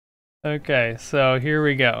Okay, so here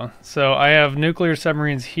we go. So I have nuclear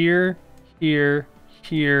submarines here, here,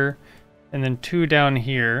 here, and then 2 down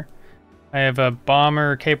here. I have a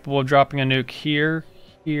bomber capable of dropping a nuke here,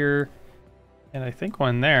 here, and I think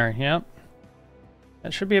one there. Yep.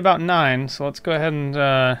 That should be about 9. So let's go ahead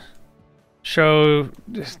and show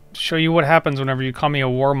you what happens whenever you call me a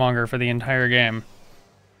warmonger for the entire game.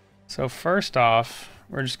 So first off,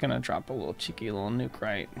 we're just gonna drop a little cheeky little nuke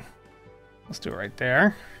right. Let's do it right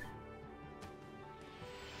there.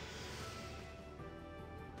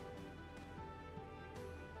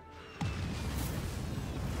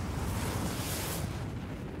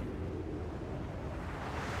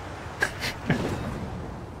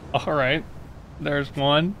 All right, there's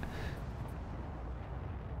one.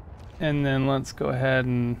 And then let's go ahead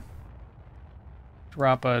and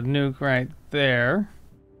drop a nuke right there.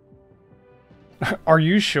 Are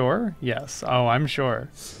you sure? Yes. Oh, I'm sure.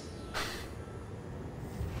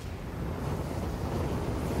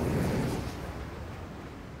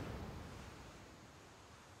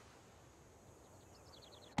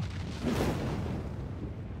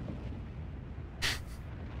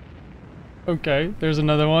 Okay, there's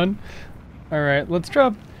another one. All right, let's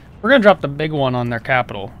drop. We're gonna drop the big one on their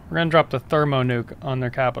capital. We're gonna drop the thermo nuke on their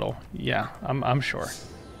capital. Yeah, I'm sure.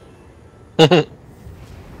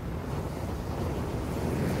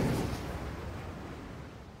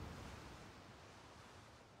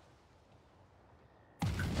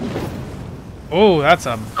 Oh, that's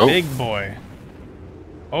a big boy.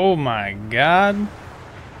 Oh my god.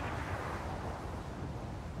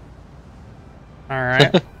 All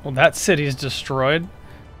right. Well, that city's destroyed.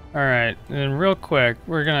 All right, and real quick,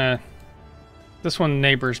 we're gonna. This one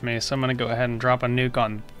neighbors me, so I'm gonna go ahead and drop a nuke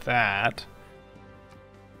on that.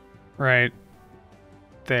 Right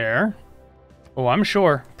there. Oh, I'm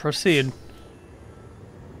sure. Proceed.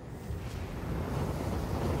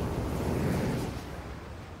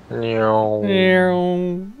 No.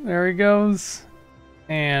 There he goes.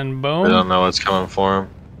 And boom. I don't know what's coming for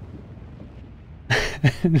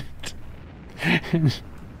him.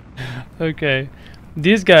 Okay.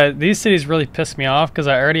 These cities really pissed me off because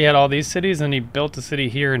I already had all these cities and he built a city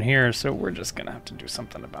here and here, so we're just gonna have to do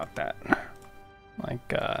something about that. Like,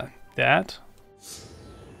 that.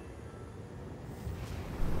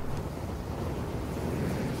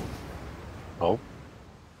 Oh.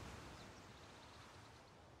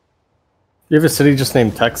 You have a city just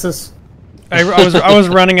named Texas? I was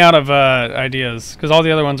running out of ideas because all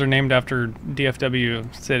the other ones are named after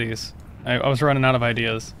DFW cities. I was running out of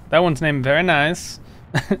ideas. That one's named very nice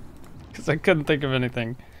because I couldn't think of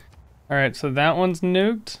anything. All right, so that one's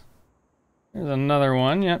nuked. There's another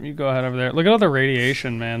one. Yep, you go ahead over there. Look at all the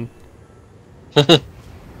radiation, man.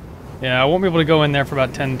 Yeah, I won't be able to go in there for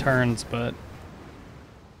about 10 turns, but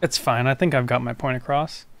it's fine. I think I've got my point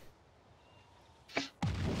across.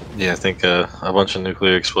 Yeah, I think a bunch of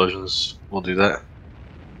nuclear explosions will do that.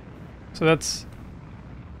 So was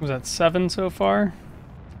that 7 so far?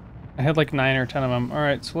 I had like 9 or 10 of them. All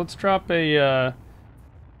right, so let's drop a,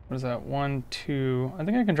 what is that? 1, 2. I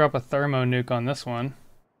think I can drop a thermo nuke on this one.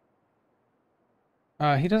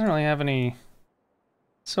 He doesn't really have any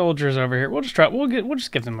soldiers over here. We'll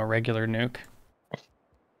just give them a regular nuke.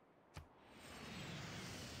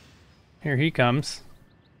 Here he comes.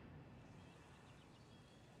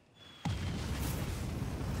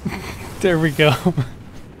 There we go.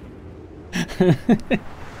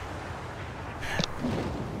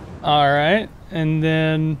 Alright, and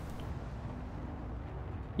then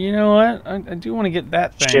you know what? I do want to get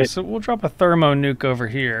that thing. Shit. So we'll drop a thermo nuke over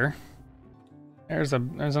here. There's a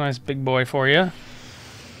nice big boy for you.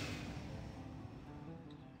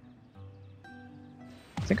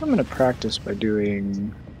 I think I'm gonna practice by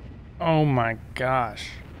doing. Oh my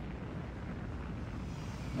gosh.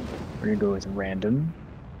 We're gonna go with random.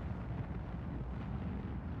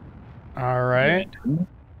 Alright.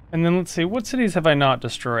 And then let's see, what cities have I not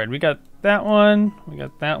destroyed? We got that one, we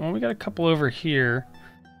got that one, we got a couple over here.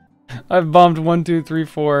 I've bombed 1, 2, 3,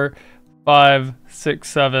 4, 5, 6,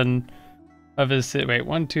 7 of his cities. Wait,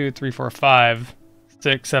 1, 2, 3, 4, 5,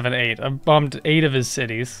 6, 7, 8. I've bombed 8 of his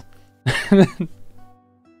cities.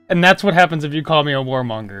 And that's what happens if you call me a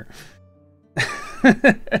warmonger.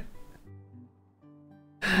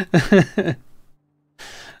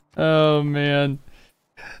 Oh man.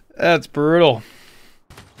 That's brutal.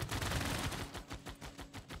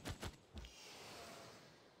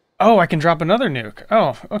 Oh, I can drop another nuke.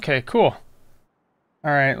 Oh, okay, cool.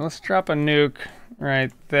 Alright, let's drop a nuke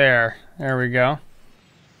right there. There we go.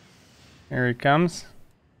 Here he comes.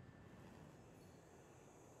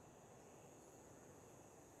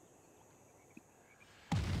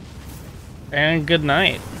 And good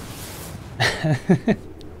night.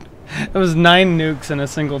 It was 9 nukes in a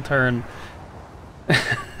single turn.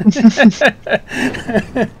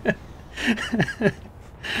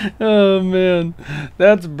 Oh man,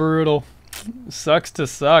 that's brutal. Sucks to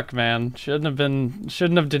suck, man. Shouldn't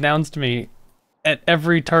have denounced me at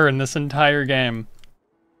every turn this entire game.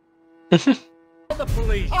 The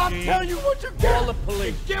police, I'll tell you what you get. Call the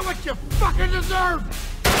police. You get what you fucking deserve.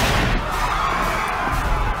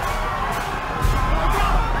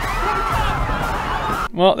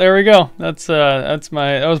 Well, there we go. That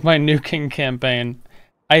was my nuking campaign.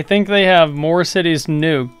 I think they have more cities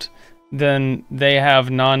nuked than they have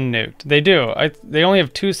non-nuked. They do. They only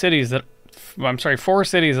have 4 cities that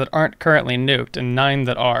aren't currently nuked and 9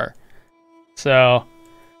 that are. So,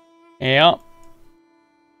 yeah.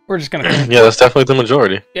 We're just gonna. Yeah, that's definitely the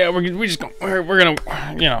majority. Yeah, we're gonna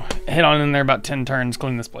hit on in there about 10 turns,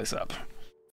 clean this place up.